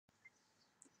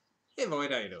Hey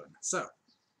Lloyd, how you doing? So,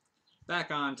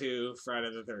 back on to Friday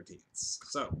the 13th.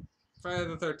 So, Friday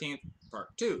the 13th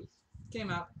Part 2 came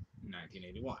out in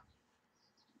 1981.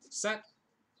 Set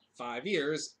 5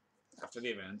 years after the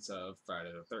events of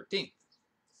Friday the 13th.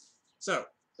 So,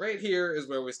 right here is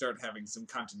where we start having some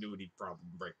continuity problem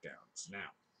breakdowns. Now,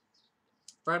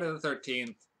 Friday the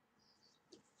 13th,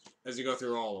 as you go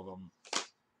through all of them,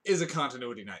 is a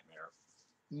continuity nightmare.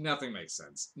 Nothing makes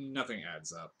sense. Nothing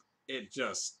adds up. It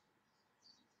just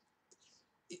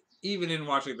even in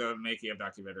watching the making of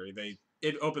documentary,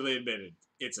 it openly admitted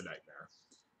it's a nightmare,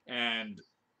 and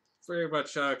pretty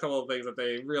much a couple of things that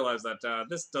they realized that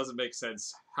this doesn't make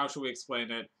sense. How should we explain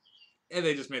it? And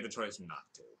they just made the choice not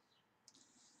to.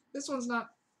 This one's not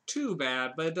too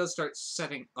bad, but it does start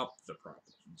setting up the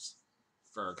problems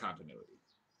for continuity.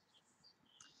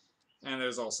 And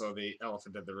there's also the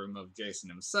elephant in the room of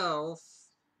Jason himself,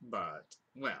 but,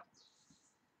 well.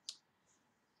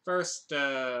 First,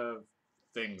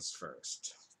 things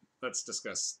first. Let's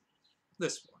discuss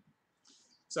this one.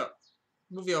 So,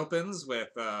 movie opens with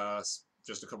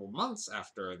just a couple months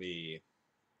after the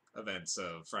events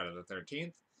of Friday the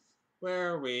 13th,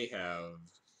 where we have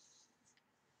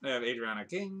Adriana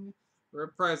King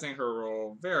reprising her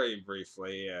role very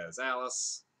briefly as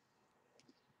Alice,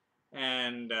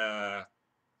 and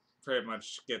pretty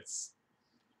much gets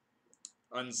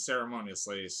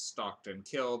unceremoniously stalked and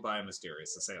killed by a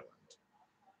mysterious assailant.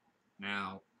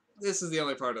 Now, this is the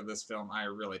only part of this film I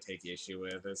really take issue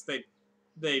with, is they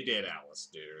did Alice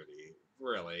dirty,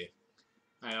 really.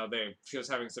 I know she was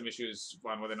having some issues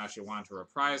on whether or not she wanted to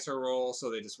reprise her role,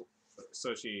 so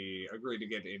she agreed to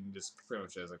get in just pretty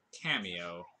much as a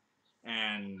cameo,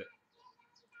 and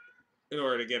in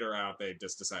order to get her out, they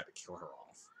just decided to kill her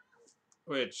off,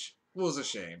 which was a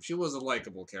shame. She was a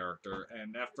likable character,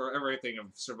 and after everything of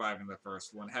surviving the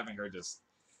first one, having her just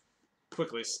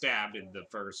quickly stabbed in the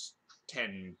first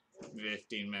 10,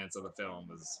 15 minutes of the film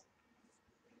was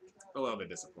a little bit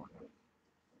disappointing.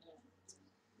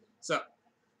 So,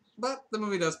 but the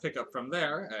movie does pick up from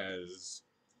there as,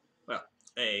 well,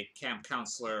 a camp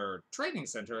counselor training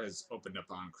center has opened up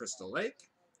on Crystal Lake,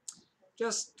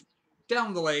 just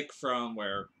down the lake from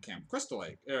where Camp Crystal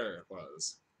Lake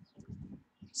was.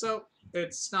 So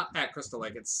it's not at Crystal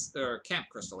Lake, it's Camp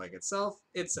Crystal Lake itself.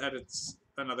 It's at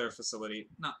another facility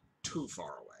not too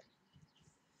far away.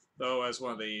 Though, as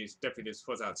one of the deputies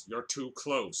puts out, "You're too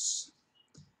close.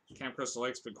 Camp Crystal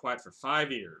Lake's been quiet for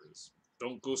 5 years.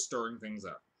 Don't go stirring things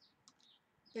up."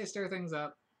 They stir things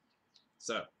up.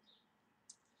 So,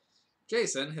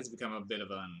 Jason has become a bit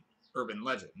of an urban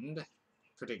legend,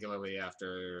 particularly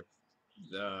after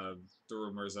the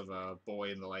rumors of a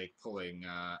boy in the lake pulling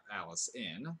Alice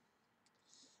in.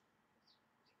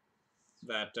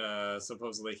 That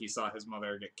supposedly he saw his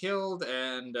mother get killed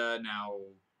and now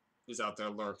is out there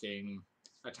lurking,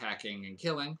 attacking and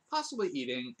killing, possibly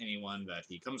eating anyone that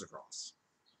he comes across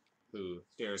who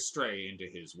dares stray into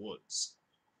his woods.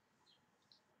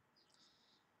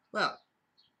 Well,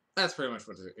 that's pretty much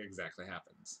what exactly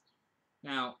happens.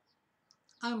 Now,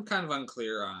 I'm kind of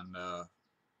unclear on a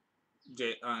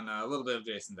little bit of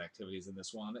Jason's activities in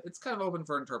this one. It's kind of open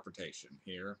for interpretation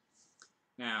here.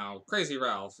 Now, Crazy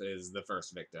Ralph is the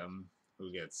first victim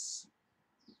who gets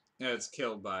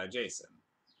killed by Jason,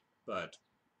 but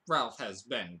Ralph has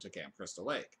been to Camp Crystal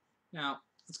Lake. Now,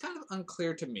 it's kind of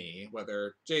unclear to me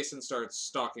whether Jason starts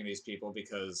stalking these people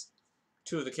because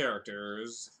two of the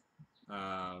characters, what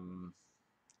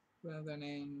are their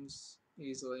names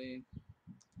easily?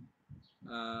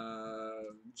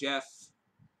 Jeff.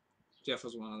 Jeff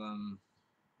was one of them.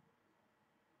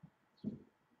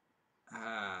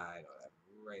 I don't have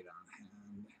it right on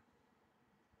hand.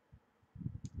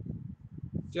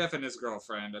 Jeff and his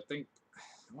girlfriend, I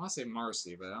want to say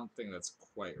Marcy, but I don't think that's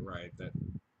quite right. That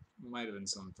might have been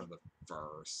someone from the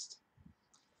first.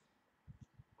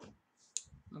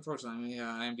 Unfortunately,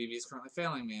 IMDb is currently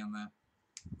failing me on that.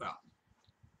 Well,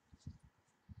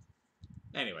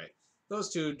 anyway,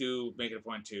 those two do make it a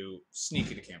point to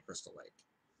sneak into Camp Crystal Lake.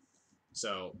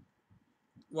 So,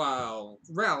 while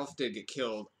Ralph did get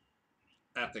killed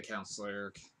at the camp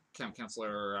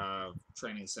counselor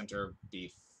training center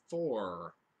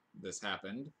before this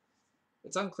happened,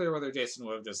 it's unclear whether Jason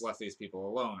would have just left these people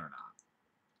alone or not.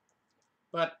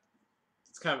 But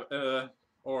it's kind of,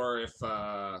 or if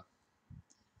the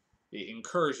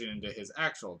incursion into his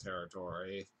actual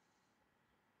territory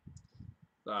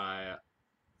by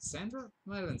Sandra?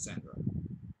 Might have been Sandra.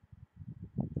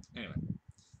 Anyway,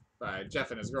 by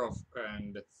Jeff and his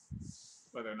girlfriend,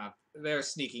 whether or not they're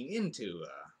sneaking into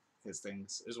his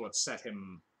things is what set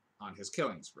him on his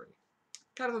killing spree.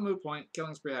 Kind of a moot point.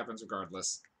 Killing spree happens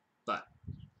regardless, but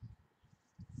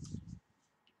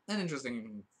an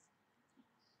interesting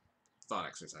thought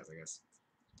exercise, I guess.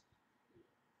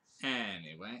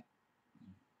 Anyway,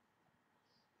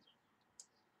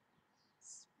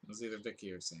 it was either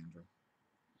Vicky or Sandra.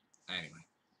 Anyway,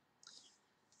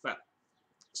 well,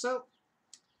 so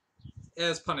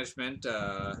as punishment,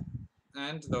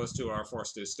 and those two are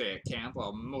forced to stay at camp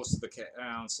while most of the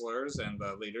counselors and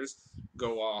the leaders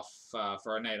go off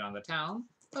for a night on the town.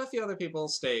 A few other people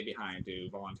stay behind to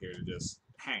volunteer to just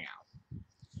hang out.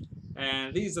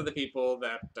 And these are the people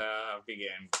that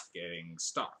begin getting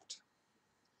stalked.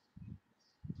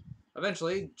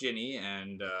 Eventually, Ginny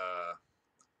and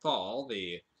Paul,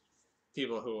 the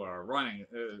people who are running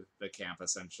the camp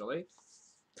essentially,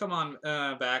 come on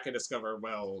back and discover,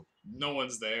 well, no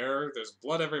one's there. There's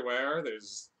blood everywhere.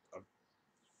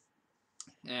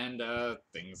 And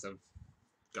things have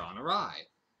gone awry.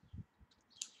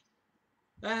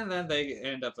 And then they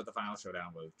end up with the final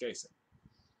showdown with Jason,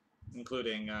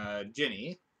 including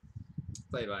Ginny,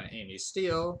 played by Amy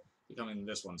Steele, becoming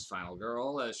this one's final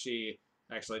girl, as she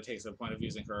actually takes the point of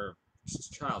using her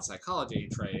child psychology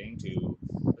training to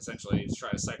essentially try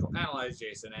to psychoanalyze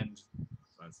Jason and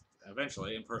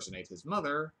eventually impersonate his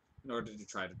mother in order to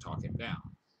try to talk him down.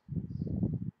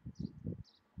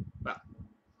 Well,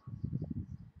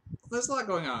 there's a lot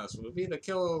going on in this movie. The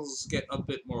kills get a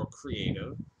bit more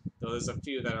creative, though there's a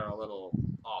few that are a little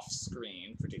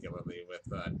off-screen, particularly with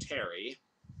Terry.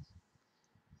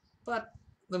 But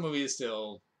the movie is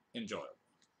still enjoyable.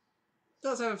 It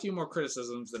does have a few more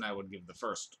criticisms than I would give the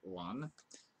first one.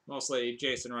 Mostly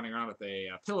Jason running around with a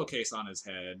pillowcase on his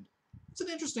head. It's an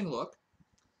interesting look.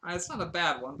 It's not a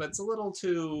bad one, but it's a little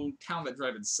too Town That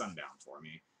Dreaded Sundown for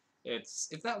me.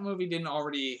 If that movie didn't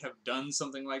already have done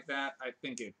something like that, I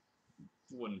think it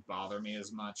wouldn't bother me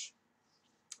as much.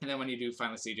 And then when you do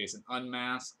finally see Jason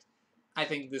unmasked, I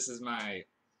think this is one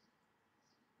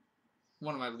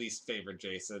of my least favorite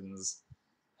Jasons.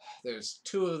 There's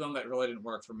two of them that really didn't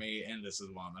work for me, and this is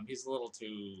one of them. He's a little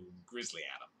too Grizzly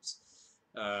Adams.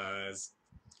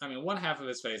 I mean, one half of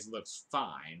his face looks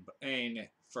fine, but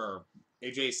for a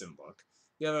Jason look.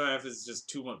 The other half is just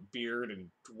too much beard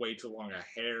and way too long a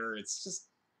hair. It's just...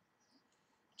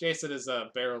 Jason is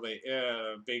a barely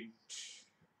big,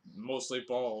 mostly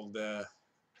bald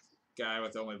guy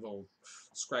with only little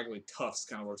scraggly tufts.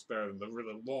 Kind of works better than the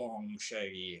really long,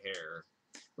 shaggy hair.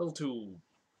 A little too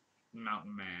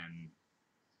mountain man,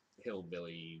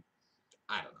 hillbilly.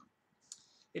 I don't know.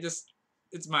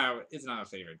 It's not a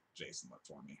favorite Jason look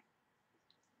for me.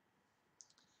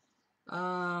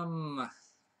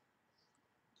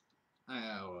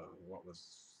 What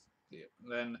was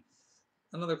then?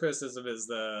 Another criticism is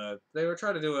they were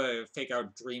trying to do a fake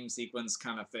out dream sequence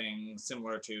kind of thing,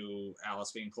 similar to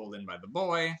Alice being pulled in by the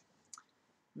boy.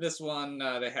 This one,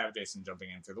 they have Jason jumping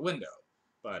in through the window,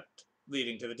 but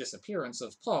leading to the disappearance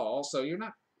of Paul, so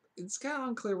it's kind of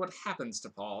unclear what happens to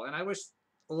Paul, and I wish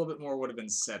a little bit more would have been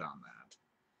said on that.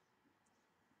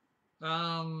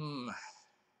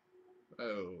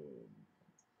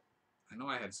 I know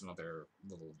I had some other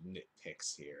little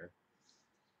nitpicks here.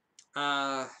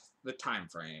 The time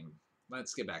frame.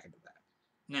 Let's get back into that.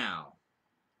 Now,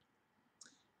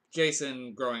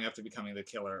 Jason growing up to becoming the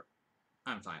killer,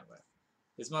 I'm fine with.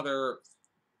 His mother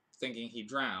thinking he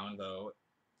drowned, though,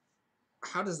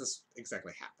 how does this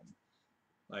exactly happen?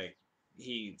 Like,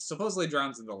 he supposedly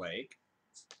drowns in the lake.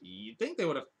 You'd think they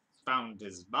would have found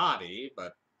his body,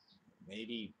 but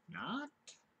maybe not?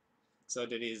 So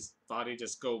did his body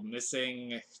just go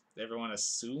missing? Everyone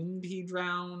assumed he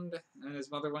drowned, and his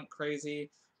mother went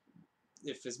crazy?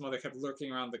 If his mother kept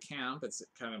lurking around the camp, it's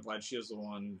kind of implied she was the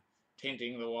one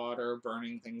tainting the water,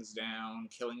 burning things down,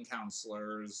 killing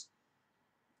counselors.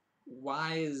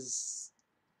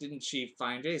 Didn't she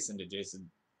find Jason? Did Jason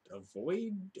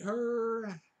avoid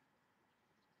her?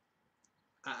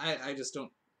 I just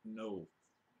don't know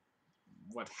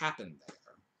what happened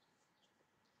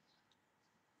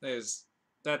there.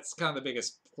 That's kind of the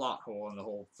biggest plot hole in the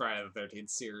whole Friday the 13th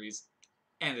series,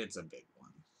 and it's a big one.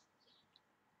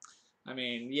 I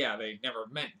mean, yeah, they never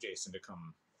meant Jason to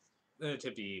come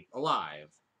to be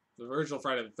alive. The original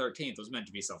Friday the 13th was meant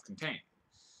to be self-contained.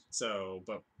 So,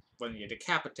 but when you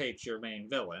decapitate your main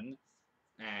villain,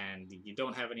 and you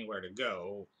don't have anywhere to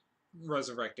go,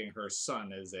 resurrecting her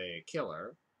son as a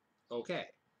killer, okay.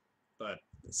 But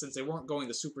since they weren't going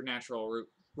the supernatural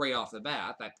route right off the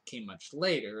bat, that came much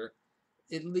later,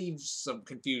 it leaves some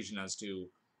confusion as to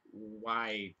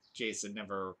why Jason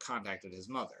never contacted his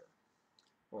mother.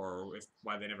 Or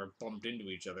why they never bumped into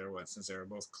each other, since they were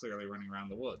both clearly running around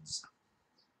the woods.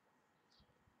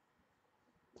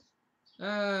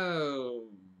 Oh.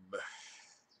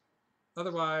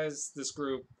 Otherwise, this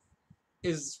group,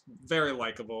 is very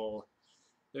likable.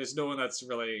 There's no one that's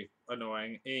really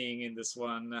annoying in this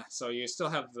one, so you still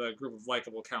have the group of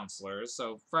likable counselors.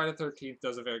 So Friday the 13th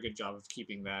does a very good job of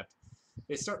keeping that.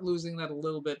 They start losing that a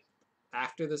little bit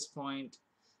after this point,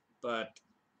 but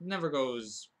never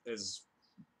goes as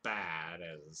bad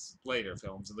as later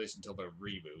films, at least until the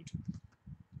reboot.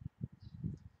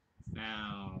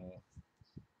 Now,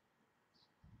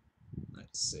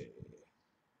 let's see.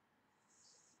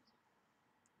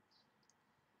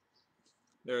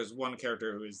 There's one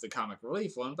character who is the comic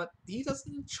relief one, but he does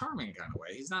it in a charming kind of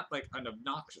way. He's not like an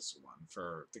obnoxious one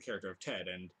for the character of Ted,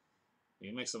 and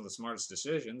he makes some of the smartest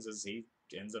decisions as he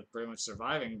ends up pretty much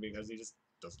surviving because he just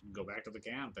doesn't go back to the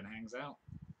camp and hangs out.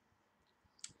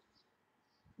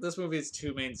 This movie's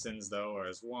two main sins, though, are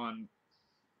as one,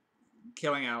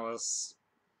 killing Alice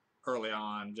early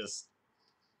on just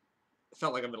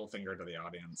felt like a middle finger to the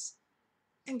audience,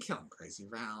 and killing Crazy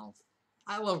Ralph.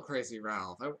 I love Crazy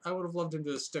Ralph. I would have loved him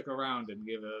to stick around and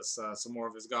give us some more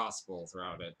of his gospel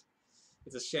throughout it.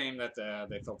 It's a shame that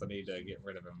they felt the need to get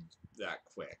rid of him that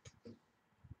quick.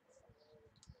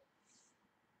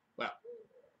 Well,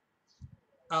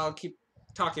 I'll keep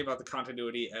talking about the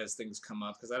continuity as things come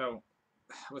up, because I don't...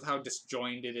 With how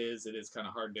disjointed it is kind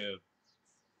of hard to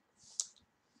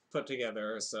put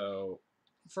together, so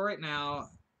for right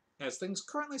now, as things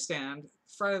currently stand,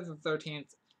 Friday the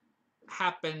 13th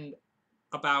happened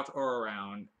about or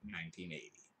around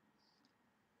 1980.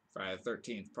 Friday the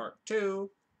 13th Part 2,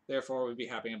 therefore, would be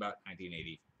happening about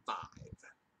 1985.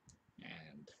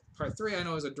 And Part 3, I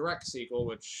know, is a direct sequel,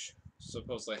 which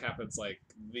supposedly happens, like,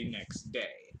 the next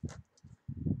day.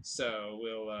 So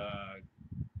we'll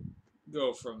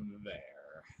go from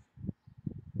there.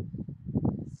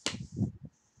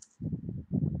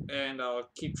 And I'll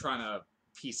keep trying to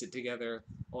piece it together.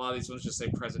 A lot of these ones just say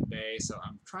present day, so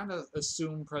I'm trying to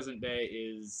assume present day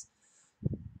is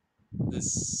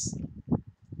this,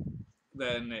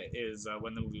 then is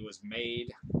when the movie was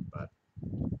made, but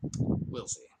we'll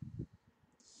see.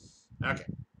 Okay,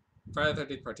 Friday the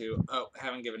 13th Part 2. Oh,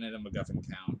 haven't given it a MacGuffin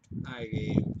count. I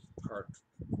gave Part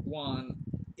 1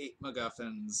 8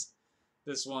 MacGuffins.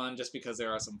 This one, just because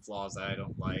there are some flaws that I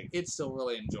don't like, it's still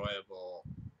really enjoyable.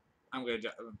 I'm gonna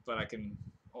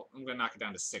knock it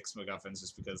down to 6 MacGuffins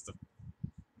just because the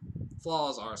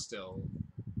flaws are still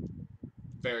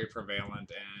very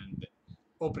prevalent, and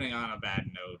opening on a bad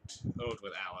note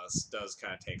with Alice does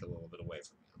kind of take a little bit away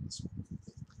from me on this one.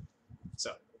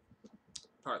 So,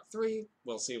 Part 3,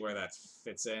 we'll see where that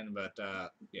fits in, but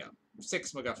yeah,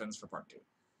 6 MacGuffins for Part 2.